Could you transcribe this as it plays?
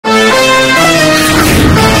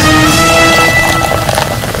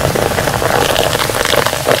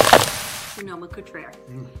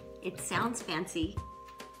It sounds fancy,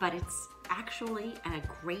 but it's actually a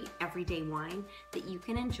great everyday wine that you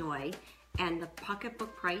can enjoy, and the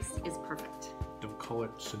pocketbook price is perfect. Don't call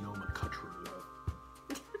it Sonoma Cutrer,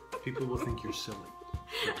 though. People will think you're silly.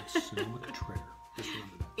 It's Sonoma Cutrer. Just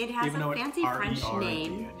remember that. It has a fancy French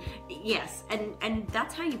name. Yes, and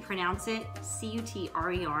that's how you pronounce it,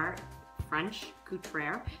 C-U-T-R-E-R, French,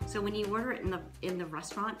 Cutrer. So when you order it in the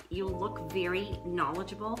restaurant, you'll look very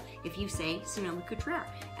knowledgeable if you say Sonoma Cutrer.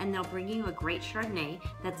 And they'll bring you a great Chardonnay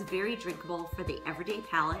that's very drinkable for the everyday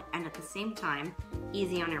palate, and at the same time,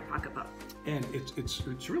 easy on your pocketbook. And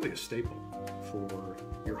it's really a staple for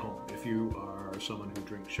your home. If you are someone who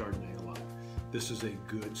drinks Chardonnay a lot, this is a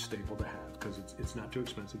good staple to have because it's not too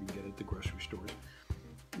expensive. You can get it at the grocery stores.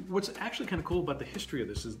 What's actually kind of cool about the history of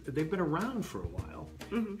this is they've been around for a while,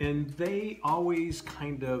 and they always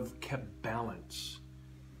kind of kept balance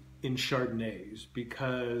in Chardonnays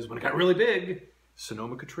because when it got really big,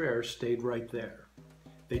 Sonoma Cutrer stayed right there.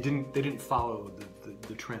 They didn't follow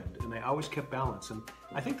the trend, and they always kept balance. And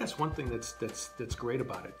I think that's one thing that's great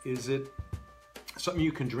about it. Is it something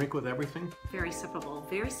you can drink with everything? Very sippable,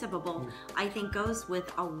 very sippable. I think goes with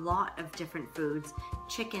a lot of different foods: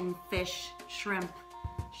 chicken, fish, shrimp,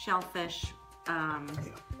 shellfish,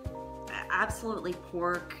 absolutely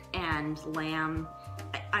pork and lamb.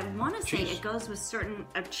 I want to say it goes with certain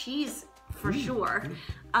cheese for sure.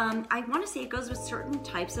 I want to say it goes with certain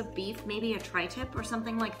types of beef, maybe a tri-tip or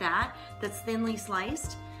something like that, that's thinly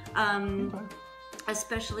sliced.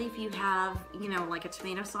 Especially if you have, like a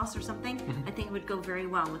tomato sauce or something, I think it would go very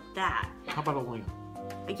well with that. How about a lamb?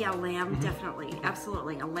 Yeah, lamb, definitely,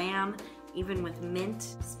 absolutely. A lamb, even with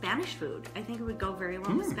mint. Spanish food, I think it would go very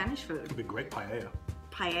well with Spanish food. It'd be great paella.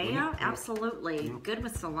 Paella, absolutely. Good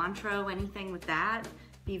with cilantro, anything with that,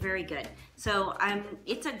 be very good. So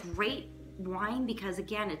it's a great wine because,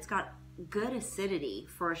 again, it's got good acidity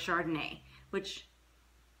for a Chardonnay, which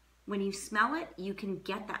when you smell it, you can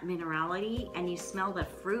get that minerality, and you smell the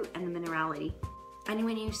fruit and the minerality. And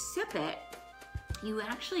when you sip it, you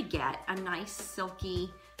actually get a nice silky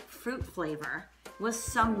fruit flavor with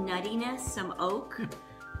some nuttiness, some oak,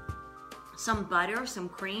 some butter, some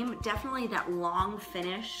cream. Definitely that long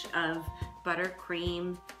finish of butter,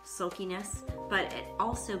 cream, silkiness, but it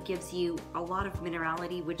also gives you a lot of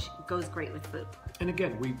minerality, which goes great with food. And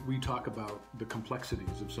again, we talk about the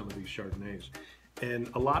complexities of some of these Chardonnays.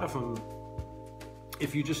 And a lot of them,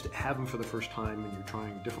 if you just have them for the first time and you're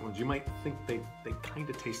trying different ones, you might think they kind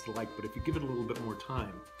of taste alike, but if you give it a little bit more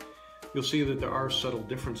time, you'll see that there are subtle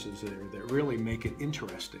differences there that really make it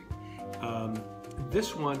interesting.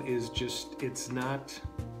 This one is just,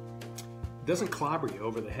 doesn't clobber you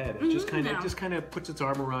over the head. It just kind of puts its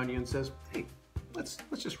arm around you and says, hey, let's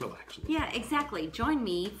just relax a little. Yeah, exactly. Join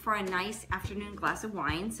me for a nice afternoon glass of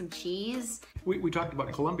wine, some cheese. We talked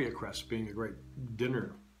about Columbia Crest being a great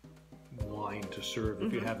dinner wine to serve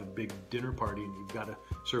if you have a big dinner party and you've got to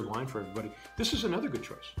serve wine for everybody. This is another good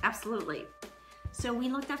choice. Absolutely. So we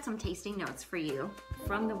looked up some tasting notes for you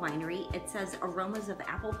from the winery. It says aromas of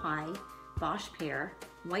apple pie, Bosch pear,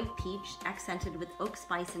 white peach accented with oak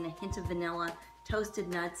spice and a hint of vanilla, toasted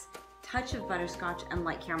nuts, touch of butterscotch, and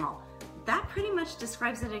light caramel. That pretty much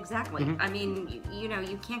describes it exactly. I mean,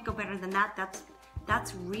 you can't go better than that.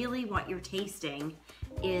 That's really what you're tasting,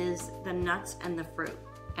 is the nuts and the fruit.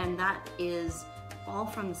 And that is all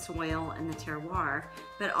from the soil and the terroir,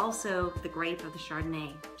 but also the grape of the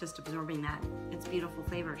Chardonnay, just absorbing that. It's beautiful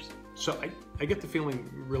flavors. So I get the feeling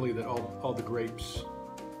really that all the grapes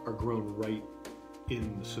are grown right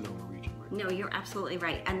in the Sonoma region, right? No, you're absolutely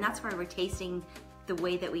right. And that's why we're tasting the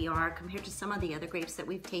way that we are compared to some of the other grapes that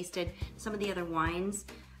we've tasted, some of the other wines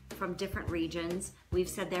from different regions. We've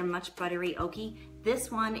said they're much buttery, oaky.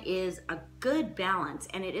 This one is a good balance,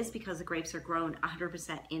 and it is because the grapes are grown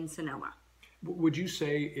 100% in Sonoma. Would you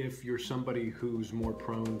say if you're somebody who's more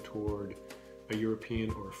prone toward a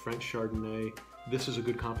European or a French Chardonnay, this is a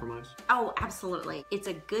good compromise? Oh, absolutely. It's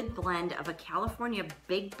a good blend of a California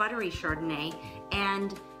big buttery Chardonnay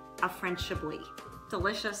and a French Chablis.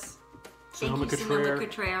 Delicious. Sonoma Thank you, Cutrer. Sonoma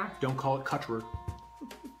Cutrer. Don't call it Cutrer.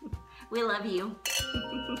 We love you.